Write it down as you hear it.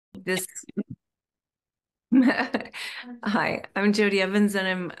this. Hi, I'm Jodie Evans,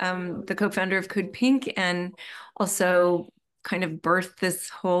 and I'm the co-founder of CODEPINK, and also kind of birthed this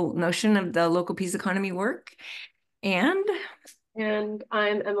whole notion of the local peace economy work. And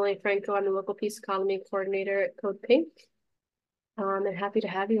I'm Emily Franko. I'm the Local Peace Economy Coordinator at CODEPINK. And happy to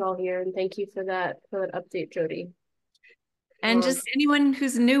have you all here, and thank you for that update, Jodie. And just anyone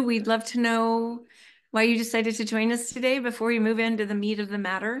who's new, we'd love to know why you decided to join us today before we move into the meat of the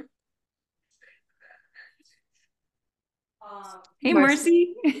matter. Hey,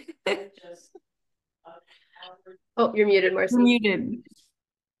 Marcy. Oh, you're muted, Marcy. You're muted.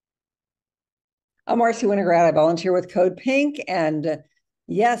 I'm Marcy Winograd. I volunteer with CODEPINK, and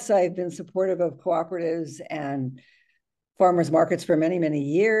yes, I've been supportive of cooperatives and farmers markets for many, many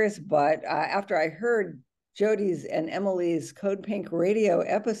years. But after I heard Jodie's and Emily's CODEPINK radio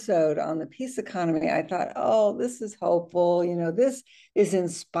episode on the peace economy, I thought, oh, this is hopeful. You know, this is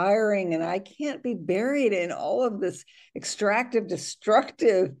inspiring, and I can't be buried in all of this extractive,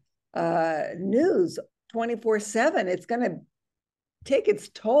 destructive news 24/7. It's going to take its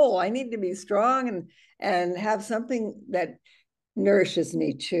toll. I need to be strong and have something that nourishes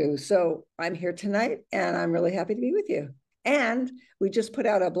me too. So I'm here tonight, and I'm really happy to be with you. And we just put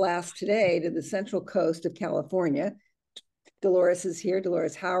out a blast today to the Central Coast of California. Dolores is here,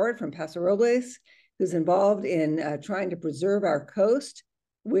 Dolores Howard from Paso Robles, who's involved in trying to preserve our coast,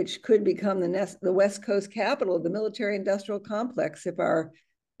 which could become the West Coast capital of the military-industrial complex if our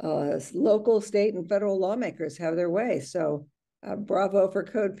local, state, and federal lawmakers have their way. So bravo for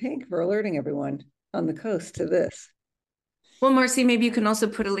CODEPINK for alerting everyone on the coast to this. Well, Marcy, maybe you can also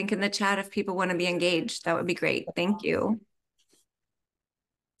put a link in the chat if people want to be engaged. That would be great. Thank you.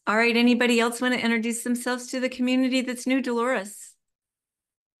 All right, anybody else want to introduce themselves to the community that's new? Dolores.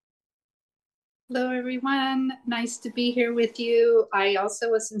 Hello, everyone. Nice to be here with you. I also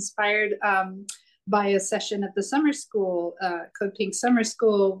was inspired by a session at the summer school, CODEPINK Summer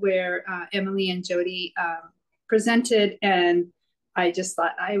School, where Emily and Jodie presented, and I just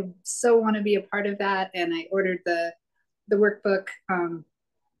thought I so want to be a part of that, and I ordered the workbook.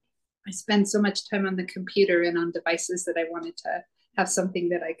 I spend so much time on the computer and on devices that I wanted to have something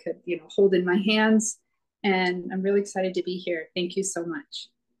that I could, hold in my hands, and I'm really excited to be here. Thank you so much.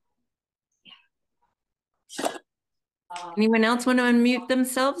 Anyone else want to unmute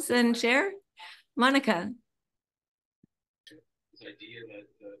themselves and share? Monica.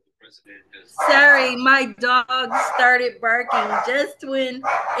 Sorry, my dog started barking just when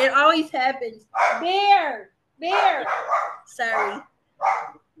it always happens. Bear. Sorry.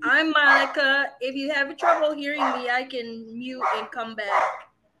 I'm Monica. If you have trouble hearing me, I can mute and come back.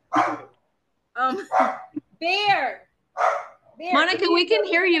 Bear. Monica, we can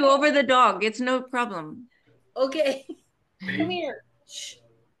hear you over the dog. It's no problem. Okay. Come here. Shh.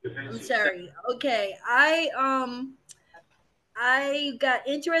 I'm sorry. Okay. I got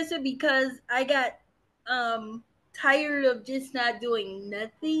interested because I got tired of just not doing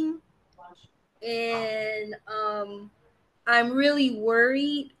nothing, and I'm really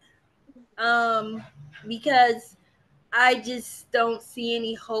worried because I just don't see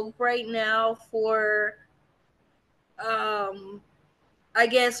any hope right now for I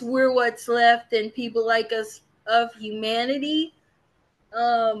guess we're what's left and people like us of humanity.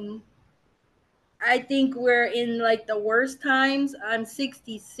 I think we're in like the worst times. I'm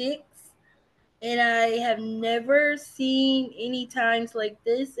 66 and I have never seen any times like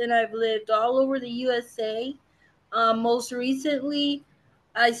this, and I've lived all over the USA. Most recently,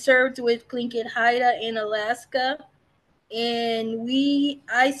 I served with Tlingit Haida in Alaska, and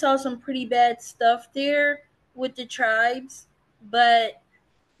I saw some pretty bad stuff there with the tribes, but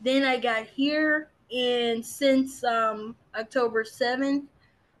then I got here, and since October 7th,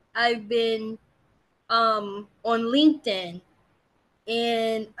 I've been on LinkedIn,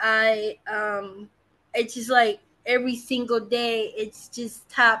 and it's just like every single day it's just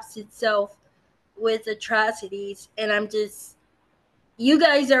tops itself with atrocities, and you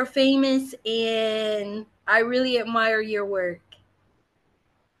guys are famous and I really admire your work.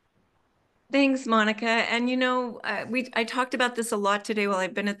 Thanks, Monica. And I talked about this a lot today while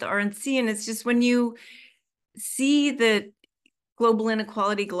I've been at the RNC, and it's just when you see the global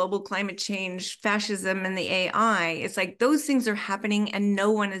inequality, global climate change, fascism, and the AI, it's like those things are happening and no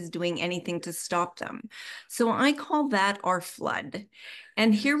one is doing anything to stop them. So I call that our flood.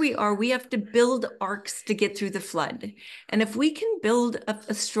 And here we are, we have to build arcs to get through the flood. And if we can build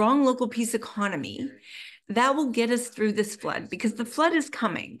a strong local peace economy that will get us through this flood, because the flood is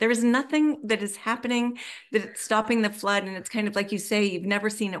coming. There is nothing that is happening that's stopping the flood. And it's kind of like you say, you've never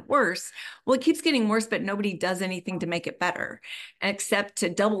seen it worse. Well, it keeps getting worse, but nobody does anything to make it better, except to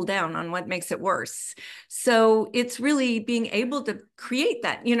double down on what makes it worse. So it's really being able to create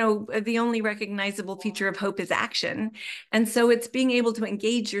that, the only recognizable feature of hope is action. And so it's being able to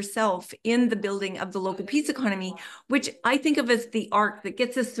engage yourself in the building of the local peace economy, which I think of as the arc that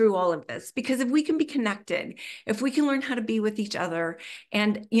gets us through all of this. Because if we can be connected, if we can learn how to be with each other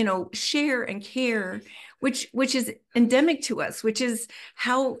and, share and care, which is endemic to us, which is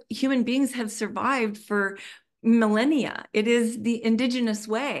how human beings have survived for millennia. It is the indigenous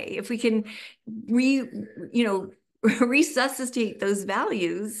way. If we can resuscitate those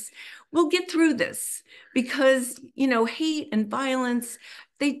values, we'll get through this. Because, hate and violence,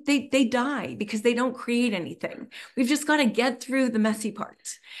 they die because they don't create anything. We've just got to get through the messy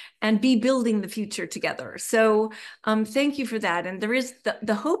part and be building the future together. So thank you for that. And there is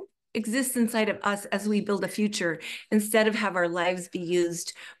the hope exists inside of us as we build a future, instead of have our lives be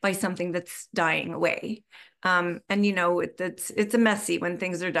used by something that's dying away. And it's a messy when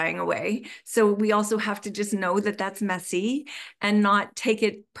things are dying away. So we also have to just know that that's messy and not take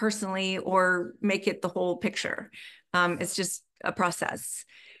it personally or make it the whole picture. It's just a process.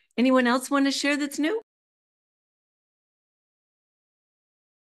 Anyone else want to share that's new?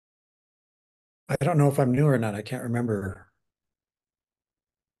 I don't know if I'm new or not. I can't remember.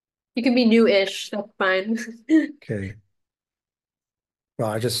 You can be new-ish, that's fine. Okay. Well,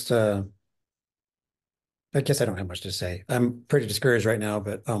 I guess I don't have much to say. I'm pretty discouraged right now,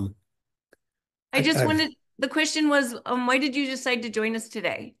 but the question was, why did you decide to join us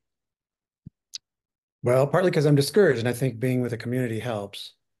today? Well, partly because I'm discouraged, and I think being with a community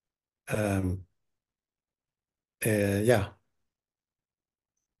helps. Yeah.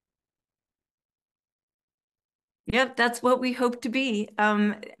 Yep, that's what we hope to be.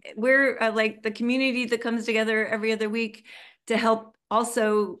 We're like the community that comes together every other week to help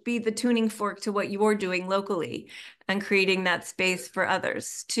also be the tuning fork to what you're doing locally and creating that space for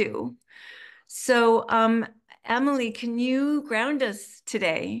others too. So, Emily, can you ground us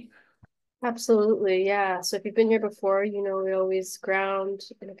today? Absolutely, yeah. So if you've been here before, we always ground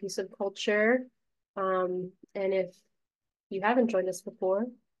in a piece of culture. And if you haven't joined us before,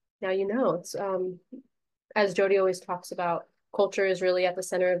 now you know. It's as Jodie always talks about, culture is really at the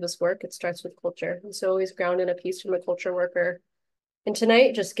center of this work. It starts with culture. And so always ground in a piece from a culture worker. And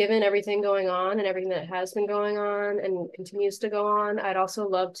tonight, just given everything going on and everything that has been going on and continues to go on, I'd also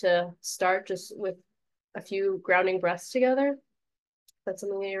love to start just with a few grounding breaths together. That's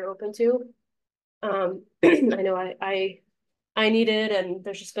something that you're open to. I know I needed, and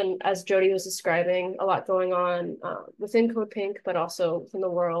there's just been, as Jodie was describing, a lot going on within CODEPINK, but also within the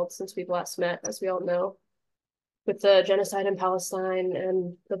world since we've last met, as we all know, with the genocide in Palestine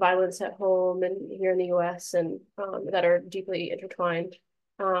and the violence at home and here in the US, and that are deeply intertwined.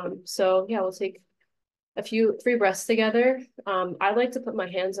 So yeah, we'll take three breaths together. I like to put my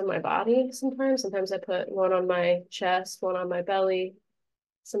hands on my body sometimes. Sometimes I put one on my chest, one on my belly,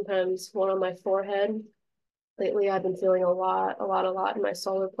 sometimes one on my forehead. Lately, I've been feeling a lot in my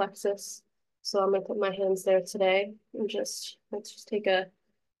solar plexus. So I'm gonna put my hands there today and let's just take an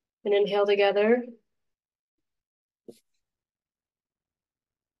inhale together.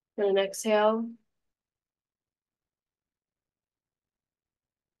 And an exhale.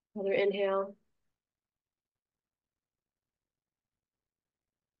 Another inhale.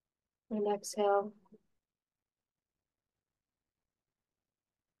 And exhale.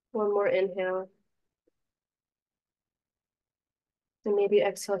 One more inhale. And maybe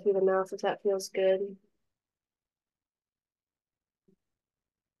exhale through the mouth if that feels good.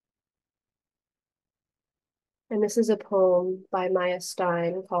 And this is a poem by Maya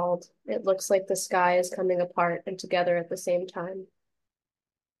Stein called "It Looks Like the Sky is Coming Apart and Together at the Same Time."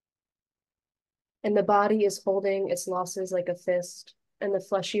 And the body is holding its losses like a fist, and the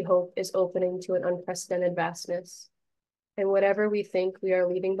fleshy hope is opening to an unprecedented vastness. And whatever we think we are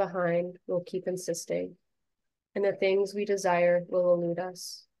leaving behind will keep insisting. And the things we desire will elude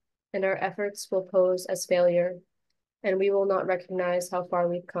us. And our efforts will pose as failure, and we will not recognize how far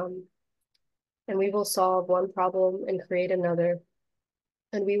we've come. And we will solve one problem and create another.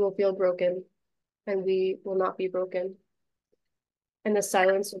 And we will feel broken, and we will not be broken. And the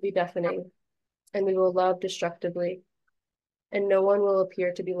silence will be deafening, and we will love destructively. And no one will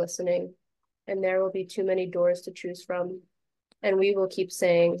appear to be listening, and there will be too many doors to choose from. And we will keep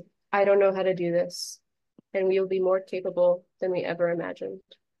saying, "I don't know how to do this." And we will be more capable than we ever imagined.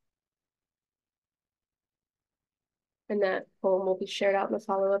 And that poem will be shared out in the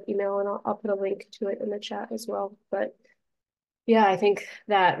follow-up email, and I'll put a link to it in the chat as well. But yeah, I think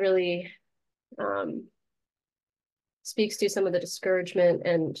that really speaks to some of the discouragement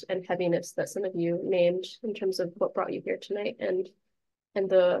and heaviness that some of you named in terms of what brought you here tonight, and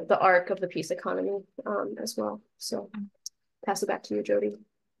the arc of the peace economy as well. So pass it back to you, Jodie.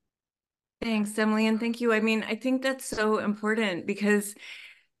 Thanks, Emily, and thank you. I mean, I think that's so important because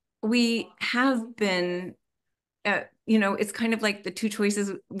we have been, you know, it's kind of like the two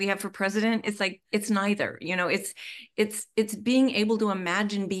choices we have for president. It's like, it's neither, you know, it's being able to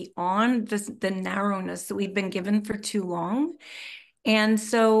imagine beyond the narrowness that we've been given for too long. And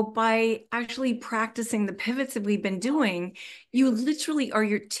so by actually practicing the pivots that we've been doing, you literally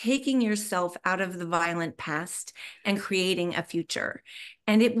you're taking yourself out of the violent past and creating a future.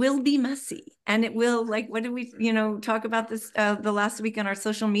 And it will be messy. And it will, like, what did we, you know, talk about this the last week on our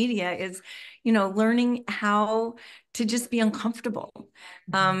social media is, you know, learning how to just be uncomfortable.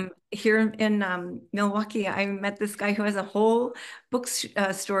 Here in Milwaukee, I met this guy who has a whole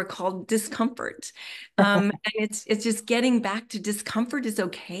bookstore called Discomfort. And it's just getting back to discomfort is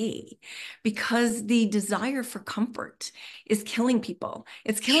okay, because the desire for comfort is killing people.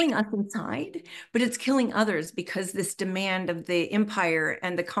 It's killing us inside, but it's killing others, because this demand of the empire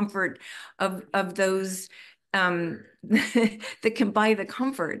and the comfort of those that can buy the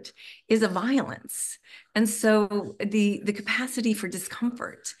comfort is a violence. And so the capacity for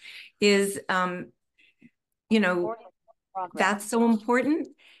discomfort is, you know, that's so important.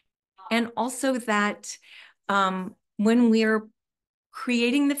 And also that when we're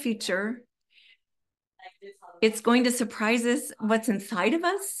creating the future, it's going to surprise us what's inside of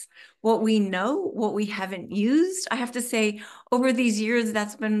us, what we know, what we haven't used. I have to say, over these years,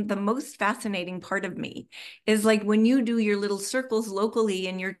 that's been the most fascinating part of me, is like when you do your little circles locally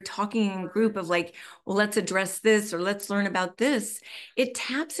and you're talking in a group of like, well, let's address this or let's learn about this. It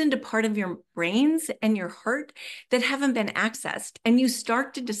taps into part of your brains and your heart that haven't been accessed. And you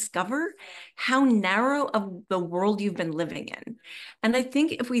start to discover how narrow of the world you've been living in. And I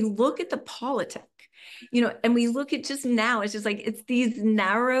think if we look at the politic, you know, and we look at just now, it's just like, it's these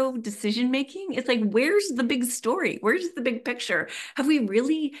narrow decision making. It's like, where's the big story? Where's the big picture? Have we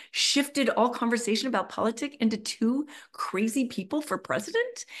really shifted all conversation about politics into two crazy people for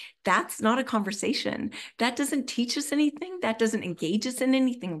president? That's not a conversation. That doesn't teach us anything. That doesn't engage us in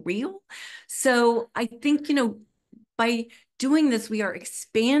anything real. So I think, you know, by doing this, we are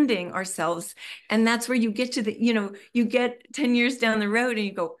expanding ourselves. And that's where you get to the, you know, you get 10 years down the road and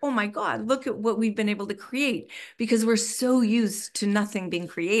you go, oh my God, look at what we've been able to create, because we're so used to nothing being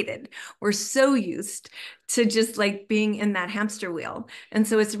created. We're so used to just like being in that hamster wheel. And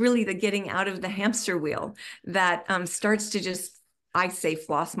so it's really the getting out of the hamster wheel that starts to just, I say,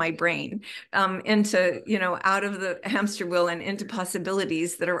 floss my brain into, you know, out of the hamster wheel and into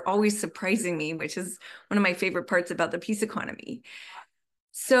possibilities that are always surprising me, which is one of my favorite parts about the peace economy.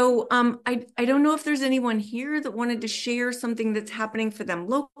 So I don't know if there's anyone here that wanted to share something that's happening for them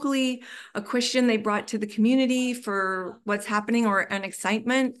locally, a question they brought to the community for what's happening, or an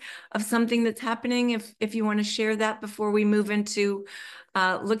excitement of something that's happening. If you want to share that before we move into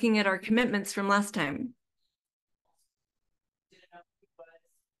looking at our commitments from last time.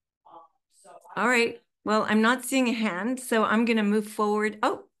 All right. Well, I'm not seeing a hand, so I'm going to move forward.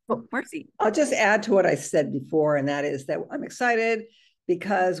 Oh, Marcy. I'll just add to what I said before, and that is that I'm excited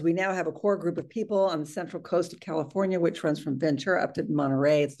because we now have a core group of people on the central coast of California, which runs from Ventura up to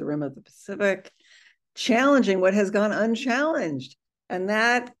Monterey. It's the rim of the Pacific, challenging what has gone unchallenged. And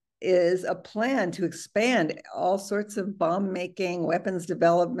that is a plan to expand all sorts of bomb making, weapons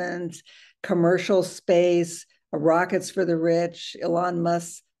development, commercial space, rockets for the rich, Elon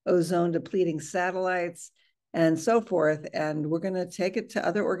Musk's ozone depleting satellites, and so forth. And we're going to take it to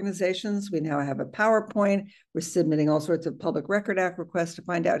other organizations. We now have a PowerPoint. We're submitting all sorts of Public Record Act requests to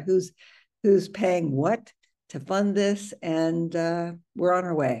find out who's paying what to fund this. And we're on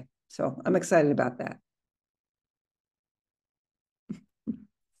our way. So I'm excited about that.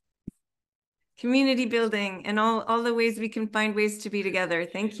 Community building and all the ways we can find ways to be together.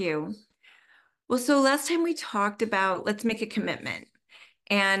 Thank you. Well, so last time we talked about let's make a commitment.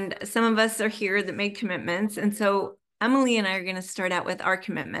 And some of us are here that made commitments. And so Emily and I are going to start out with our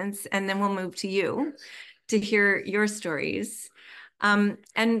commitments, and then we'll move to you to hear your stories. And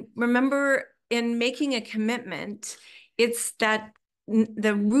remember, in making a commitment, it's that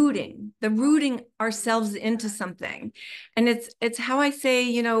the rooting ourselves into something. And it's how I say,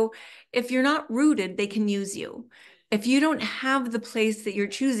 you know, if you're not rooted, they can use you. if you don't have the place that you're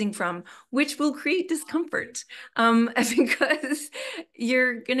choosing from, which will create discomfort, because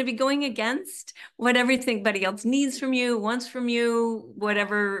you're going to be going against what everybody else needs from you, wants from you,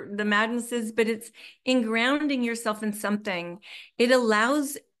 whatever the madness is, but it's in grounding yourself in something. It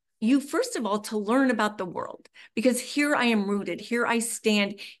allows you, first of all, to learn about the world, because here I am rooted, here I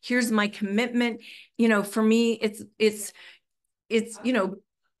stand, here's my commitment. You know, for me, it's, you know,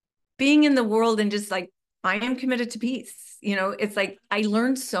 being in the world and just like, I am committed to peace. You know, it's like, I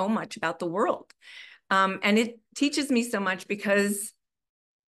learned so much about the world. And it teaches me so much because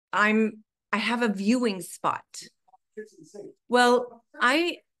I have a viewing spot. Well,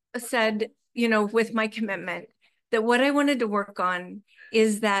 I said, you know, with my commitment, that what I wanted to work on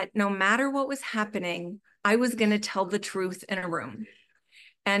is that no matter what was happening, I was going to tell the truth in a room.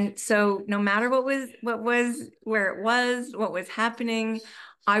 And so no matter where it was, what was happening,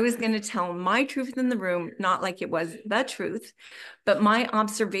 I was going to tell my truth in the room, not like it was the truth, but my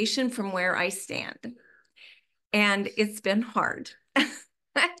observation from where I stand. And it's been hard.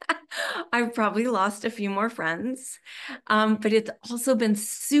 I've probably lost a few more friends, but it's also been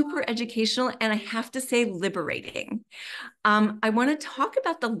super educational, and I have to say liberating. I want to talk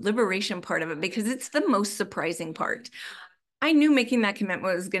about the liberation part of it because it's the most surprising part. I knew making that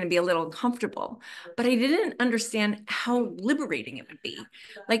commitment was going to be a little uncomfortable, but I didn't understand how liberating it would be,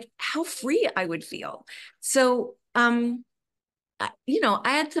 like how free I would feel. So, you know,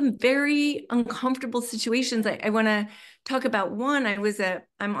 I had some very uncomfortable situations. I want to talk about one.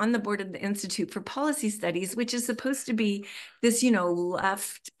 I'm on the board of the Institute for Policy Studies, which is supposed to be this, you know,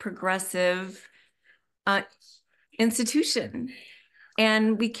 left progressive institution.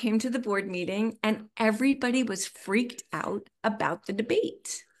 And we came to the board meeting and everybody was freaked out about the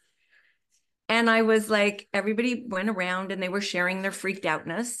debate. And I was like, everybody went around and they were sharing their freaked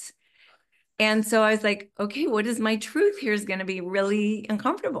outness. And so I was like, okay, what is my truth here is going to be really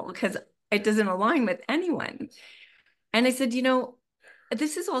uncomfortable because it doesn't align with anyone. And I said, you know,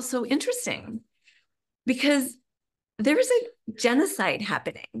 this is also interesting because there's a genocide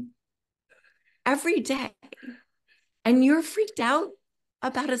happening every day. And you're freaked out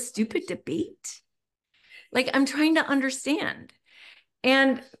about a stupid debate? Like, I'm trying to understand.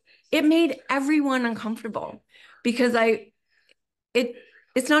 And it made everyone uncomfortable because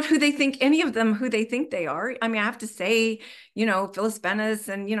it's not who they think, any of them who they think they are. I mean, I have to say, you know, Phyllis Bennis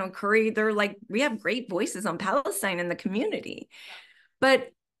and, you know, Curry, they're like, we have great voices on Palestine in the community.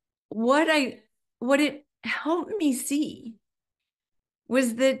 But what it helped me see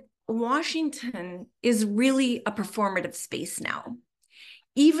was that Washington is really a performative space now.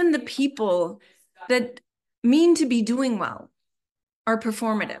 Even the people that mean to be doing well are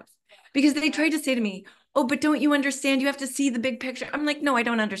performative, because they tried to say to me, oh, but don't you understand? You have to see the big picture. I'm like, no, I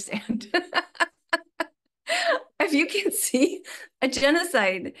don't understand. If you can see a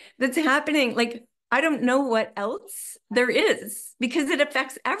genocide that's happening, like, I don't know what else there is, because it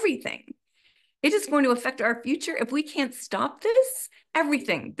affects everything. It is going to affect our future. If we can't stop this,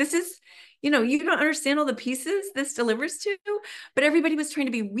 everything. This is, you know, you don't understand all the pieces this delivers to, but everybody was trying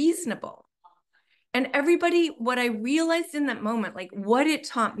to be reasonable. And everybody, what I realized in that moment, like what it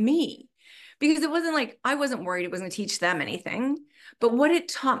taught me, because it wasn't like, I wasn't worried it was going to teach them anything, but what it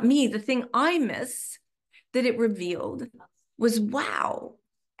taught me, the thing I miss that it revealed was, wow,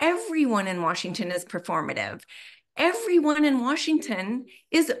 everyone in Washington is performative. Everyone in Washington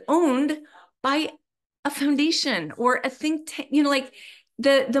is owned by a foundation or a think tank, you know, like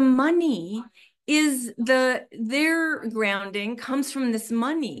the money is their grounding comes from this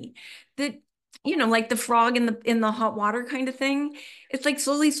money that, you know, like the frog in the hot water kind of thing. It's like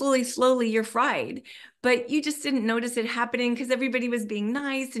slowly you're fried, but you just didn't notice it happening because everybody was being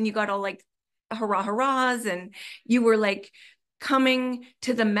nice and you got all like hurrahs and you were like coming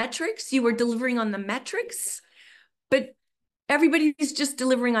to the metrics, you were delivering on the metrics, but everybody's just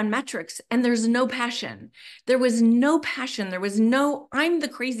delivering on metrics and there's no passion. There was no passion. There was no, I'm the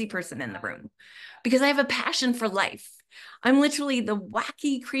crazy person in the room because I have a passion for life. I'm literally the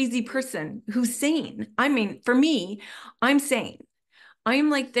wacky, crazy person who's sane. I mean, for me, I'm sane. I'm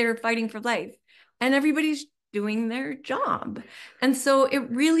like, they're fighting for life and everybody's doing their job. And so it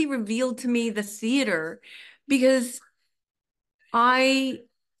really revealed to me the theater, because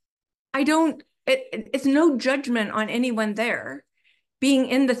it's no judgment on anyone there being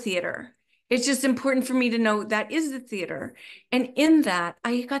in the theater. It's just important for me to know that is the theater. And in that,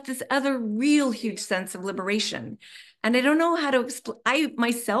 I got this other real huge sense of liberation. And I don't know how to explain, I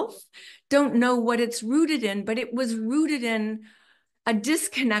myself don't know what it's rooted in, but it was rooted in a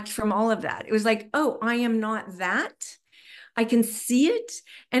disconnect from all of that. It was like, oh, I am not that. I can see it,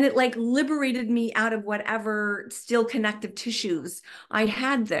 and it like liberated me out of whatever still connective tissues I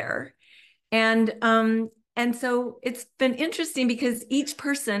had there. And so it's been interesting because each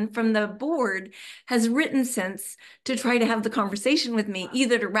person from the board has written since to try to have the conversation with me,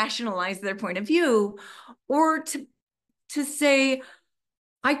 either to rationalize their point of view or to say,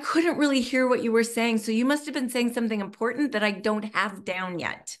 I couldn't really hear what you were saying. So you must have been saying something important that I don't have down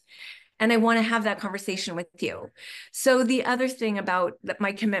yet. And I want to have that conversation with you. So the other thing about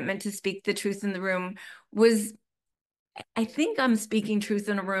my commitment to speak the truth in the room was, I think I'm speaking truth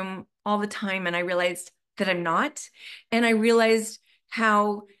in a room all the time, and I realized that I'm not. And I realized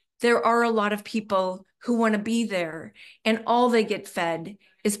how there are a lot of people who want to be there, and all they get fed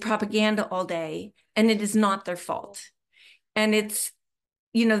is propaganda all day, and it is not their fault. And it's,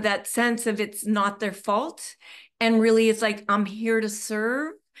 you know, that sense of it's not their fault. And really, it's like, I'm here to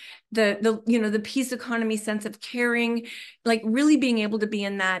serve. The peace economy sense of caring, like really being able to be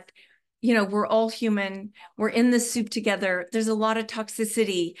in that, you know, we're all human, we're in this soup together, there's a lot of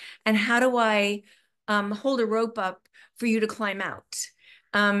toxicity, and how do I hold a rope up for you to climb out,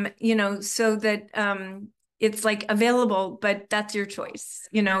 you know, so that it's like available, but that's your choice.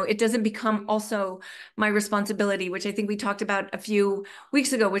 You know, it doesn't become also my responsibility, which I think we talked about a few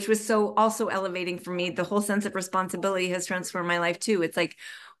weeks ago, which was so also elevating for me. The whole sense of responsibility has transformed my life too. It's like,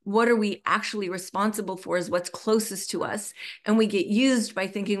 what are we actually responsible for is what's closest to us. And we get used by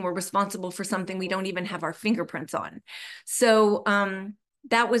thinking we're responsible for something we don't even have our fingerprints on. So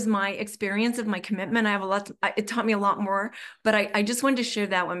that was my experience of my commitment. I have a lot, it taught me a lot more, but I just wanted to share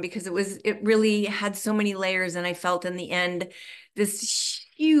that one because it really had so many layers. And I felt in the end, this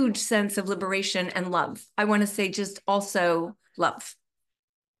huge sense of liberation and love. I want to say just also love.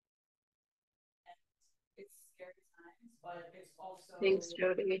 Thanks,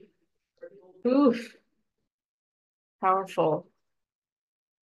 Jodie. Oof. Powerful.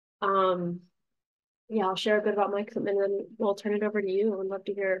 Yeah, I'll share a bit about my commitment and then we'll turn it over to you. I'd love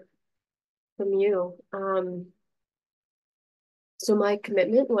to hear from you. So my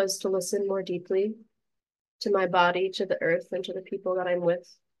commitment was to listen more deeply to my body, to the earth, and to the people that I'm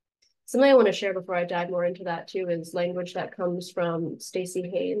with. Something I want to share before I dive more into that too is language that comes from Stacey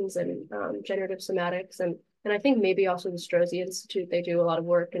Haynes and generative somatics, and I think maybe also the Strozzi Institute. They do a lot of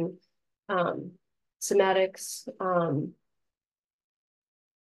work in somatics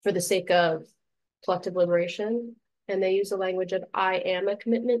for the sake of collective liberation, and they use the language of I am a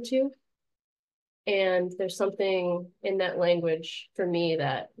commitment to. And there's something in that language for me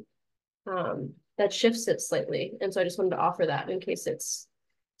that that shifts it slightly. And so I just wanted to offer that in case it's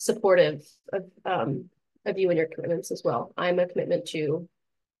supportive of you and your commitments as well. I'm a commitment to,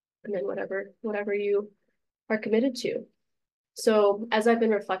 and then whatever you are committed to. So as I've been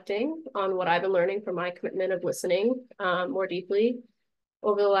reflecting on what I've been learning from my commitment of listening more deeply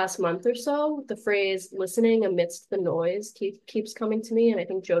over the last month or so, the phrase listening amidst the noise keeps coming to me. And I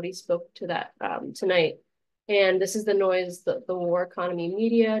think Jodie spoke to that tonight. And this is the noise, the war economy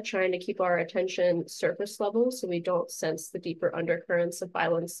media trying to keep our attention surface level so we don't sense the deeper undercurrents of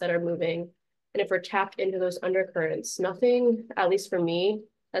violence that are moving. And if we're tapped into those undercurrents, nothing, at least for me,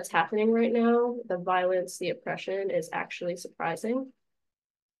 that's happening right now, the violence, the oppression is actually surprising.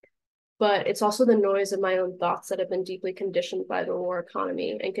 But it's also the noise of my own thoughts that have been deeply conditioned by the war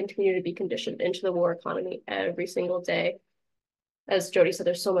economy and continue to be conditioned into the war economy every single day. As Jodie said,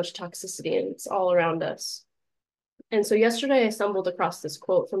 there's so much toxicity and it's all around us. And so yesterday I stumbled across this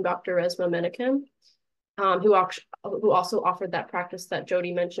quote from Dr. Resmaa Menakem, who also offered that practice that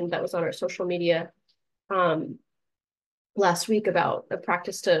Jodie mentioned that was on our social media last week about a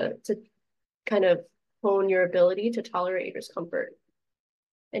practice to kind of hone your ability to tolerate your discomfort.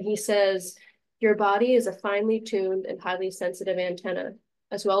 And he says, your body is a finely tuned and highly sensitive antenna,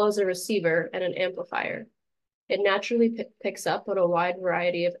 as well as a receiver and an amplifier. It naturally picks up on a wide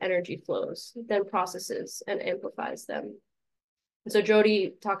variety of energy flows, then processes and amplifies them. And so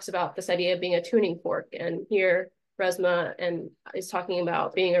Jodie talks about this idea of being a tuning fork, and here Resmaa is talking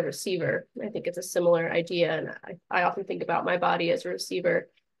about being a receiver. I think it's a similar idea, and I often think about my body as a receiver,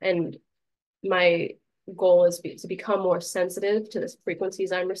 and my goal is to become more sensitive to the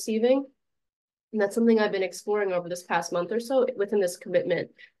frequencies I'm receiving. And that's something I've been exploring over this past month or so within this commitment,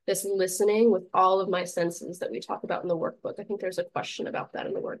 this listening with all of my senses that we talk about in the workbook. I think there's a question about that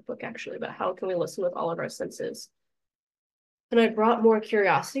in the workbook, actually, about how can we listen with all of our senses. And I brought more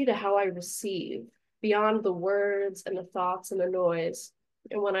curiosity to how I receive beyond the words and the thoughts and the noise.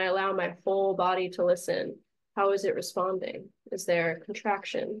 And when I allow my whole body to listen, how is it responding? Is there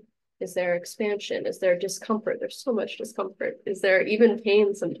contraction? Is there expansion? Is there discomfort? There's so much discomfort. Is there even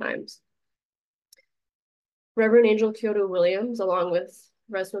pain sometimes? Reverend Angel Kyoto Williams, along with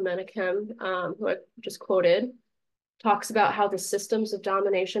Resmaa Menakem, who I just quoted, talks about how the systems of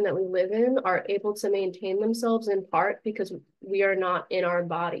domination that we live in are able to maintain themselves in part because we are not in our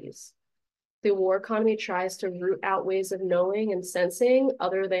bodies. The war economy tries to root out ways of knowing and sensing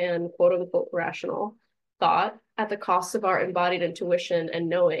other than quote unquote rational thought at the cost of our embodied intuition and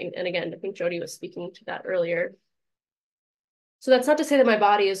knowing. And again, I think Jodie was speaking to that earlier. So that's not to say that my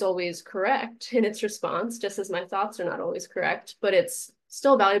body is always correct in its response, just as my thoughts are not always correct, but it's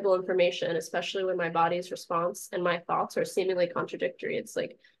still valuable information, especially when my body's response and my thoughts are seemingly contradictory. It's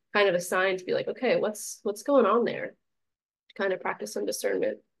like kind of a sign to be like, okay, what's going on there? To kind of practice some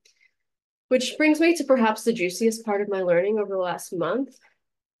discernment. Which brings me to perhaps the juiciest part of my learning over the last month.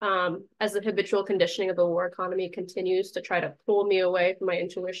 As the habitual conditioning of the war economy continues to try to pull me away from my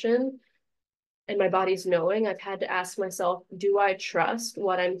intuition and my body's knowing, I've had to ask myself, do I trust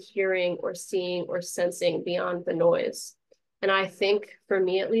what I'm hearing or seeing or sensing beyond the noise? And I think, for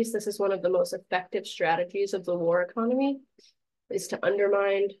me at least, this is one of the most effective strategies of the war economy, is to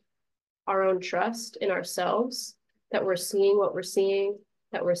undermine our own trust in ourselves, that we're seeing what we're seeing,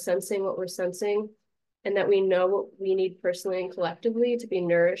 that we're sensing what we're sensing, and that we know what we need personally and collectively to be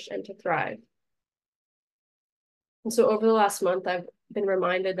nourished and to thrive. And so over the last month, I've been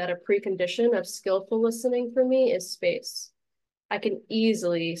reminded that a precondition of skillful listening for me is space. I can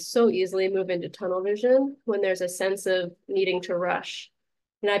so easily move into tunnel vision when there's a sense of needing to rush.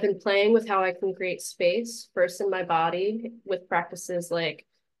 And I've been playing with how I can create space, first in my body with practices like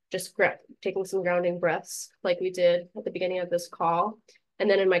just taking some grounding breaths like we did at the beginning of this call, and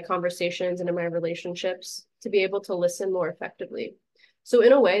then in my conversations and in my relationships to be able to listen more effectively. So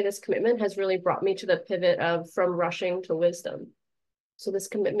in a way, this commitment has really brought me to the pivot of from rushing to wisdom. So this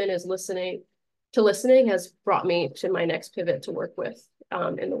commitment is listening has brought me to my next pivot to work with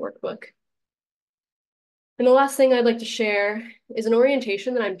in the workbook. And the last thing I'd like to share is an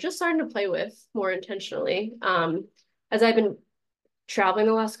orientation that I'm just starting to play with more intentionally. As I've been traveling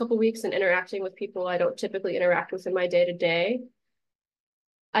the last couple of weeks and interacting with people I don't typically interact with in my day-to-day,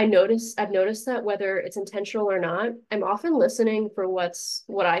 I've noticed that whether it's intentional or not, I'm often listening for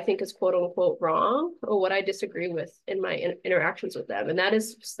what I think is quote unquote wrong or what I disagree with in my interactions with them. And that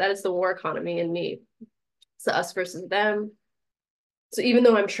is the war economy in me. It's the us versus them. So even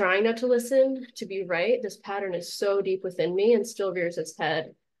though I'm trying not to listen to be right, this pattern is so deep within me and still rears its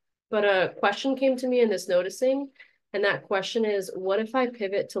head. But a question came to me in this noticing, and that question is, what if I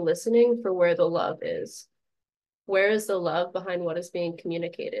pivot to listening for where the love is? Where is the love behind what is being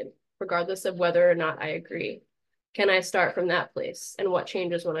communicated, regardless of whether or not I agree? Can I start from that place? And what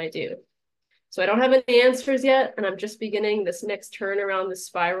changes when I do? So I don't have any answers yet, and I'm just beginning this next turn around the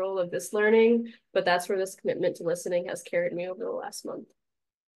spiral of this learning, but that's where this commitment to listening has carried me over the last month.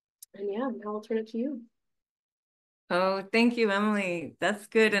 And yeah, now I'll turn it to you. Oh, thank you, Emily. That's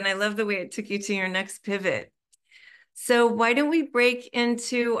good. And I love the way it took you to your next pivot. So why don't we break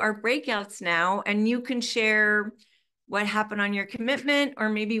into our breakouts now, and you can share what happened on your commitment, or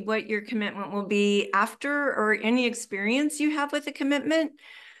maybe what your commitment will be after, or any experience you have with a commitment.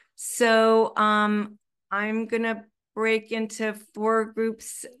 So I'm gonna break into 4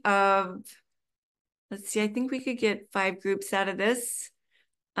 groups of, let's see, I think we could get 5 groups out of this.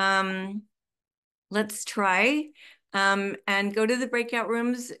 Let's try and go to the breakout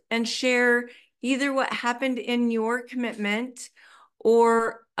rooms and share either what happened in your commitment,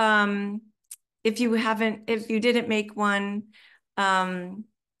 or if you didn't make one,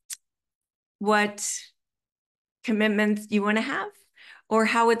 what commitments you want to have, or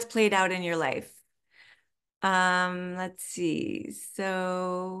how it's played out in your life. Let's see.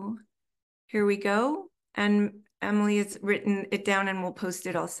 So here we go. And Emily has written it down and we'll post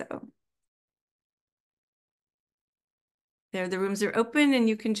it also. There, the rooms are open and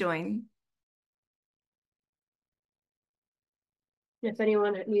you can join. If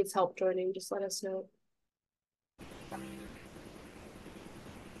anyone needs help joining, just let us know.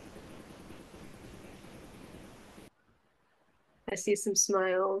 I see some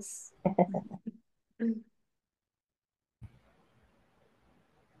smiles.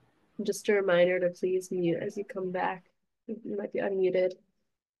 Just a reminder to please mute as you come back. You might be unmuted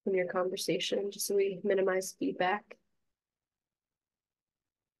from your conversation, just so we minimize feedback.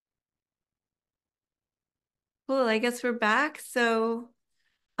 Cool, I guess we're back. So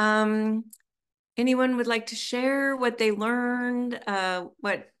anyone would like to share what they learned,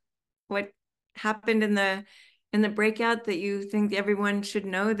 what happened in the breakout that you think everyone should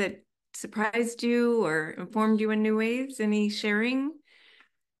know that surprised you or informed you in new ways? Any sharing?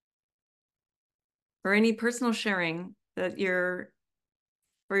 Or any personal sharing that you're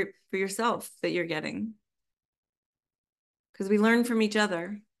for yourself that you're getting? because we learn from each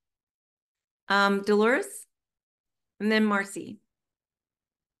other. Dolores, and then Marcy.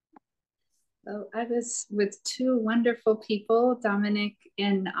 Oh, I was with two wonderful people, Dominic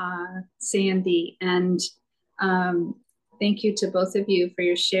and Sandy, and thank you to both of you for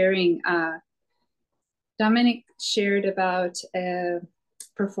your sharing. Dominic shared about a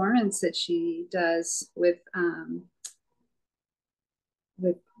performance that she does with a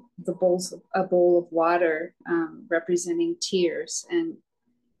bowl of water representing tears, and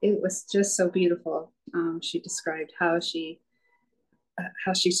it was just so beautiful. She described how she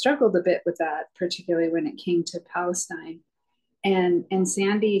struggled a bit with that, particularly when it came to Palestine. And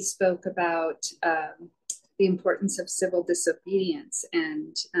Sandy spoke about the importance of civil disobedience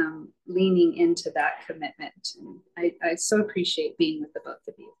and leaning into that commitment. And I so appreciate being with the both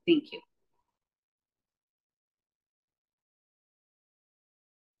of you. Thank you.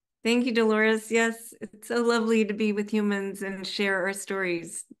 Thank you, Dolores. Yes, it's so lovely to be with humans and share our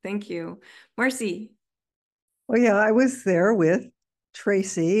stories. Thank you. Marcy. Well, yeah, I was there with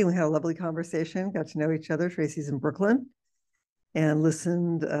Tracy. We had a lovely conversation, got to know each other. Tracy's in Brooklyn, and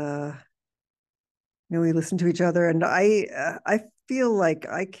listened, we listened to each other. And I feel like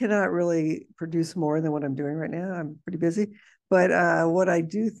I cannot really produce more than what I'm doing right now. I'm pretty busy. But what I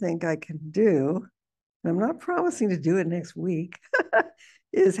do think I can do, and I'm not promising to do it next week,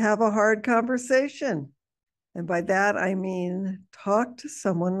 is have a hard conversation. And by that, I mean, talk to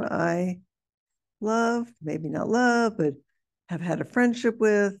someone I love, maybe not love, but have had a friendship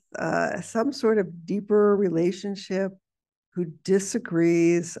with, some sort of deeper relationship, who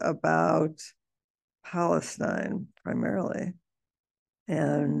disagrees about Palestine primarily,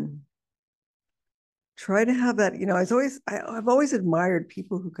 and try to have that. I've always admired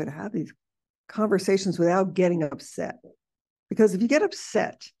people who could have these conversations without getting upset. Because if you get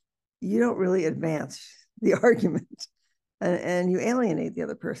upset, you don't really advance the argument, and you alienate the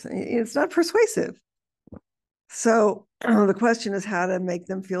other person. It's not persuasive. So the question is how to make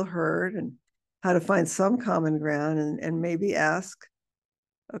them feel heard, and how to find some common ground, and maybe ask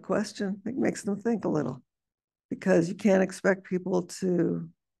a question that makes them think a little. Because you can't expect people to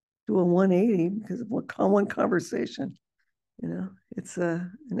do a 180 because of one conversation. It's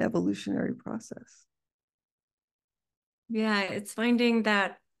an evolutionary process. Yeah, it's finding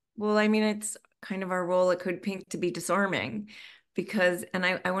that, well, I mean, it's kind of our role at CODEPINK to be disarming, because, and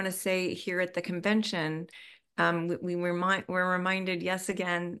I want to say here at the convention, we're reminded, yes,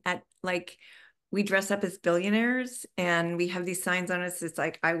 again, at like, we dress up as billionaires and we have these signs on us. It's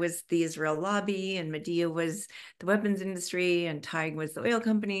like, I was the Israel lobby, and Medea was the weapons industry, and Tig was the oil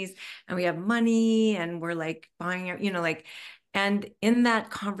companies, and we have money, and we're like buying, and in that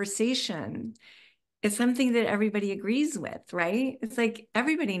conversation, it's something that everybody agrees with, right? It's like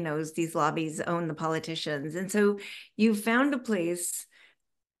everybody knows these lobbies own the politicians. And so you've found a place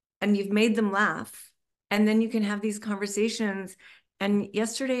and you've made them laugh, and then you can have these conversations. And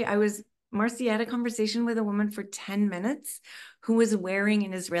yesterday Marcy had a conversation with a woman for 10 minutes who was wearing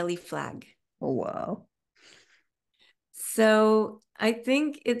an Israeli flag. Oh, wow. So I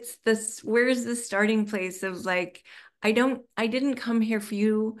think it's this, where's the starting place of like, I didn't come here for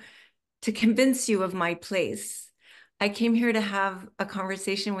you to convince you of my place. I came here to have a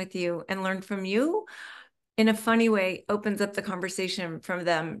conversation with you and learn from you. In a funny way, opens up the conversation from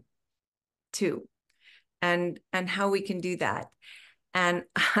them too, and how we can do that. And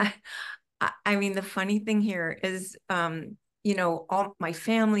I mean, the funny thing here is, all my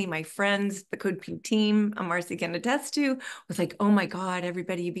family, my friends, the CODEPINK team, Marcy can attest to, was like, oh my God,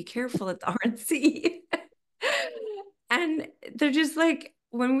 everybody be careful at the RNC. And they're just like,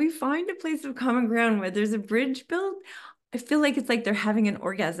 when we find a place of common ground where there's a bridge built, I feel like it's like they're having an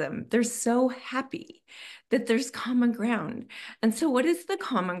orgasm. They're so happy that there's common ground. And so what is the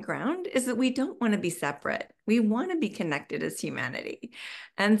common ground is that we don't want to be separate. We want to be connected as humanity.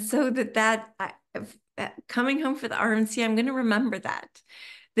 And so coming home for the RNC, I'm going to remember that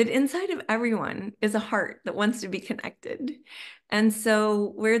inside of everyone is a heart that wants to be connected. And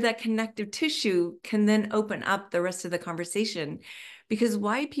so where that connective tissue can then open up the rest of the conversation, because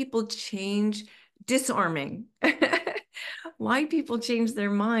why people change, disarming, why people change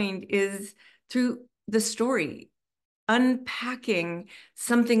their mind is through the story, unpacking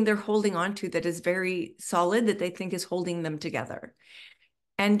something they're holding on to that is very solid, that they think is holding them together.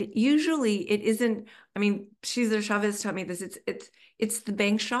 And usually it isn't, I mean, Cesar Chavez taught me this, it's the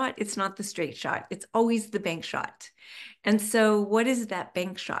bank shot, it's not the straight shot. It's always the bank shot. And so what is that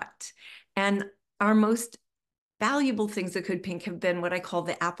bank shot? And our most valuable things that CODEPINK have been what I call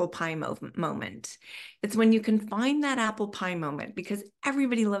the apple pie moment. It's when you can find that apple pie moment, because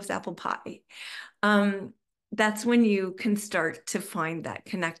everybody loves apple pie. that's when you can start to find that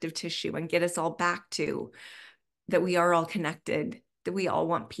connective tissue and get us all back to that we are all connected, that we all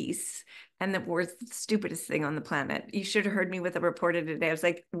want peace, and that war's the stupidest thing on the planet. You should have heard me with a reporter today. I was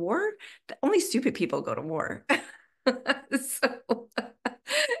like, war? Only stupid people go to war. So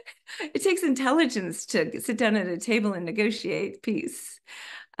it takes intelligence to sit down at a table and negotiate peace.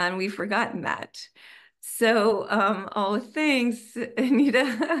 And we've forgotten that. So, oh, thanks,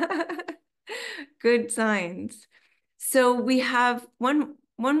 Anita. Good signs. So we have one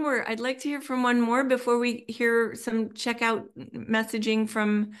more. I'd like to hear from one more before we hear some checkout messaging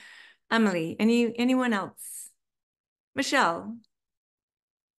from Emily. Anyone else? Michelle.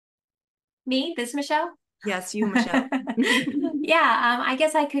 Me, this Michelle? Yes, you, Michelle. Yeah, I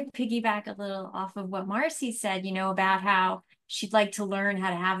guess I could piggyback a little off of what Marcy said, about how she'd like to learn how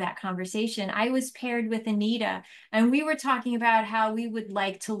to have that conversation. I was paired with Anita, and we were talking about how we would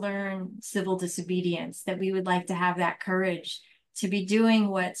like to learn civil disobedience, that we would like to have that courage to be doing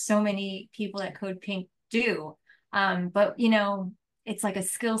what so many people at Code Pink do. But it's like a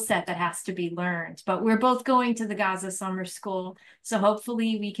skill set that has to be learned. But we're both going to the Gaza Summer School, so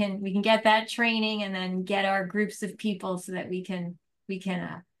hopefully we can get that training and then get our groups of people so that we can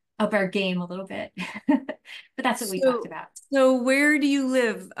up our game a little bit. But that's what we talked about. So where do you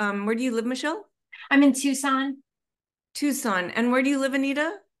live? Where do you live, Michelle? I'm in Tucson. Tucson. And where do you live,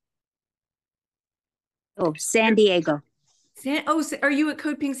 Anita? Oh, San Diego. So are you at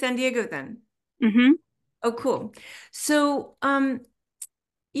Code Pink San Diego then? Mm-hmm. Oh, cool. So,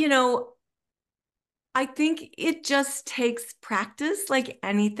 I think it just takes practice like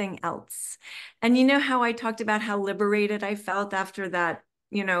anything else. And you know how I talked about how liberated I felt after that,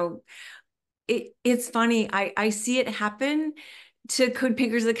 it's funny. I see it happen to code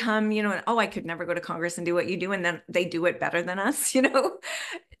pinkers that come, and I could never go to Congress and do what you do. And then they do it better than us,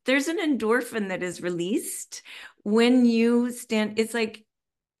 There's an endorphin that is released when you stand. It's like,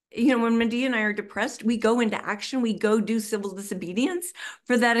 when Medea and I are depressed, we go into action, we go do civil disobedience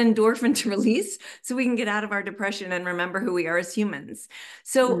for that endorphin to release so we can get out of our depression and remember who we are as humans.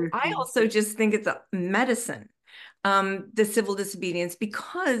 So I also just think it's a medicine, the civil disobedience,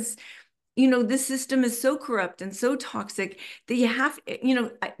 because this system is so corrupt and so toxic that you have,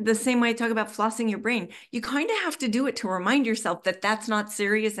 the same way I talk about flossing your brain, you kind of have to do it to remind yourself that that's not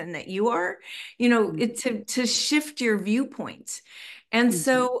serious and that you are, to shift your viewpoint. And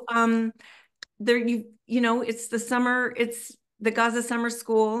so it's the summer, it's the Gaza Summer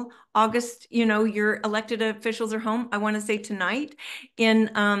School, August, your elected officials are home. I want to say tonight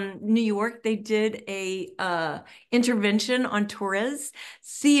in New York, they did a intervention on Torres.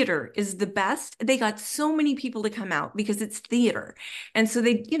 Theater is the best. They got so many people to come out because it's theater. And so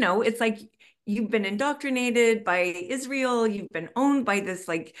they, it's like, you've been indoctrinated by Israel. You've been owned by this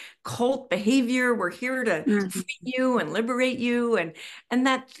like cult behavior. We're here to free you and liberate you. And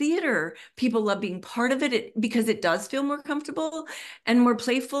that theater, people love being part of it because it does feel more comfortable and more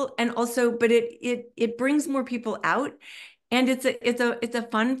playful. And also, but it brings more people out. And it's a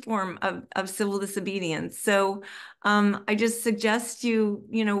fun form of civil disobedience. So I just suggest you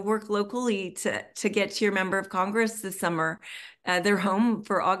work locally to get to your member of Congress this summer. They're home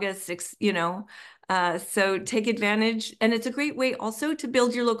for August 6th, so take advantage. And it's a great way also to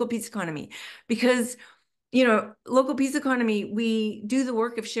build your local peace economy because local peace economy, we do the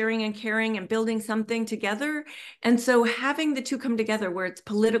work of sharing and caring and building something together. And so having the two come together where it's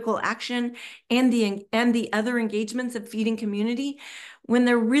political action and the other engagements of feeding community, when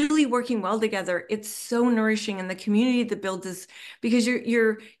they're really working well together, it's so nourishing. And the community that builds this, because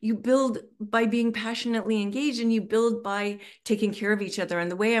you build by being passionately engaged and you build by taking care of each other. And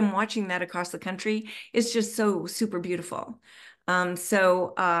the way I'm watching that across the country is just so super beautiful.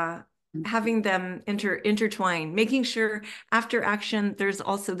 Having them intertwine, making sure after action, there's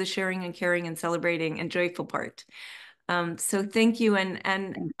also the sharing and caring and celebrating and joyful part. So thank you.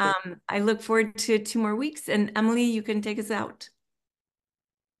 And I look forward to 2 more weeks. And Emily, you can take us out.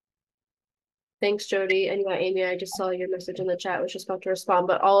 Thanks, Jodie. And yeah, Amy, I just saw your message in the chat. I was just about to respond,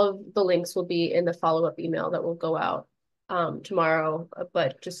 but all of the links will be in the follow-up email that will go out tomorrow.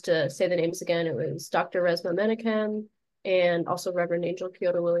 But just to say the names again, it was Dr. Resma Menachem and also Reverend Angel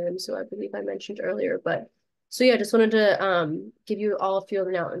Kyoto Williams, who I believe I mentioned earlier. But so yeah, just wanted to give you all a few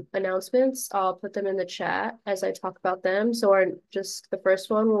announcements. I'll put them in the chat as I talk about them. So the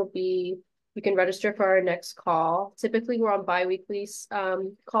first one will be, you can register for our next call. Typically we're on bi-weekly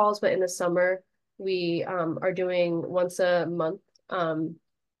calls, but in the summer we are doing once a month.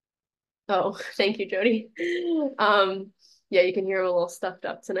 Oh, thank you, Jodie. Yeah, you can hear I'm a little stuffed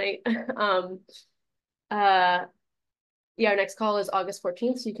up tonight. our next call is August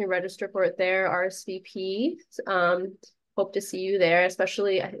 14th, so you can register for it there, RSVP. Hope to see you there,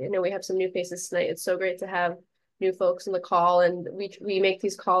 especially, I know we have some new faces tonight. It's so great to have new folks in the call, and we try to make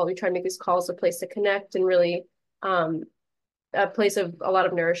these calls a place to connect and really a place of a lot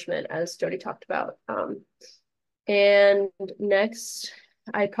of nourishment, as Jodie talked about. And next,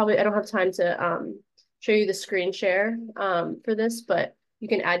 I don't have time to show you the screen share for this, but you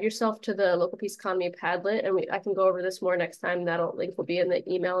can add yourself to the Local Peace Economy Padlet, and I can go over this more next time. That link will be in the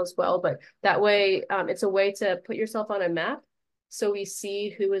email as well. But that way, it's a way to put yourself on a map so we see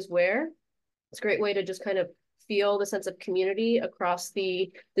who is where. It's a great way to just kind of feel the sense of community across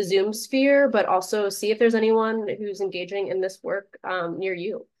the Zoom sphere, but also see if there's anyone who's engaging in this work near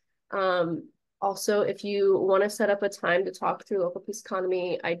you. Also, if you want to set up a time to talk through local peace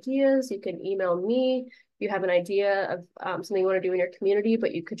economy ideas, you can email me. If you have an idea of something you want to do in your community,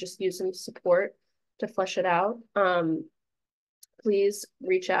 but you could just use some support to flesh it out, please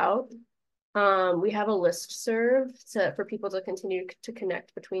reach out. We have a listserv for people to continue to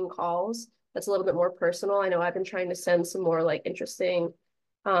connect between calls. That's a little bit more personal. I know I've been trying to send some more like interesting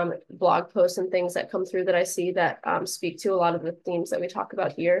blog posts and things that come through that I see that speak to a lot of the themes that we talk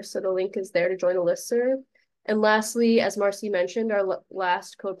about here. So the link is there to join the listserv. And lastly, as Marcy mentioned, our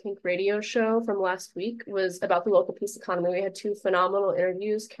last CODEPINK radio show from last week was about the local peace economy. We had two phenomenal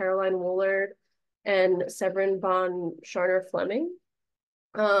interviews, Caroline Woolard and Severin von Scharner-Fleming.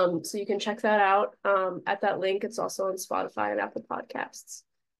 So you can check that out at that link. It's also on Spotify and Apple Podcasts.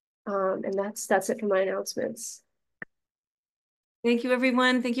 And that's it for my announcements. Thank you,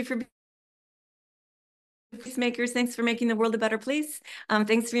 everyone. Thank you for peacemakers. Thanks for making the world a better place.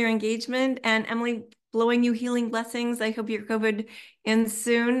 Thanks for your engagement. And Emily, blowing you healing blessings. I hope your COVID ends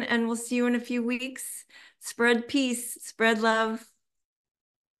soon, and we'll see you in a few weeks. Spread peace, spread love.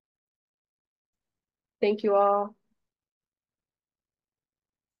 Thank you all.